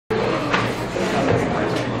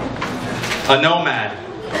A nomad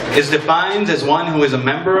is defined as one who is a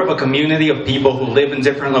member of a community of people who live in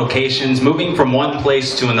different locations, moving from one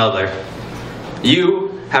place to another. You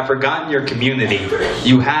have forgotten your community.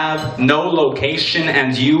 You have no location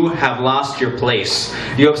and you have lost your place.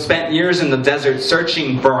 You have spent years in the desert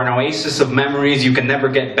searching for an oasis of memories you can never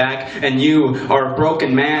get back, and you are a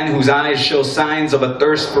broken man whose eyes show signs of a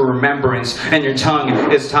thirst for remembrance, and your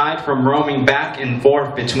tongue is tied from roaming back and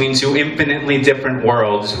forth between two infinitely different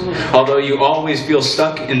worlds. Although you always feel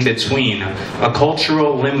stuck in between, a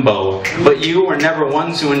cultural limbo. But you were never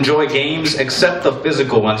one to enjoy games except the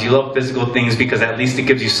physical ones. You love physical things because at least it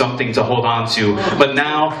gives you something to hold on to. But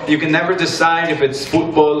now you can never decide if it's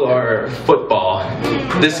football or football.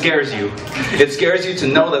 This scares you. It scares you to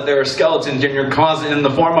know that there are skeletons in your closet in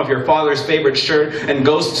the form of your father's favorite shirt, and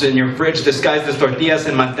ghosts in your fridge disguised as tortillas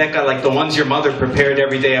and manteca like the ones your mother prepared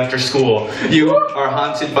every day after school. You are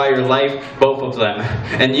haunted by your life, both of them.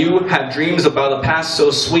 And you have dreams about a past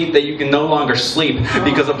so sweet that you can no longer sleep,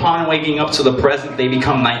 because upon waking up to the present they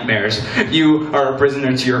become nightmares. You are a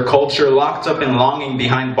prisoner to your culture, locked up in longing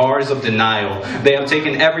behind bars of denial. They have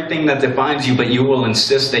taken everything that defines you, but you will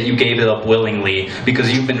insist that you gave it up willingly,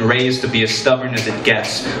 because you've been raised to be as stubborn as it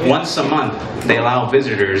gets. Once a month, they allow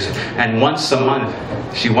visitors, and once a month,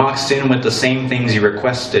 she walks in with the same things you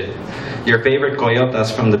requested. Your favorite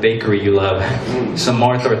coyotas from the bakery you love, some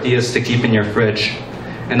more tortillas to keep in your fridge,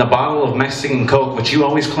 and a bottle of Mexican Coke, which you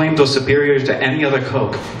always claimed was superior to any other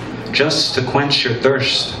Coke, just to quench your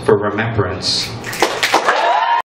thirst for remembrance.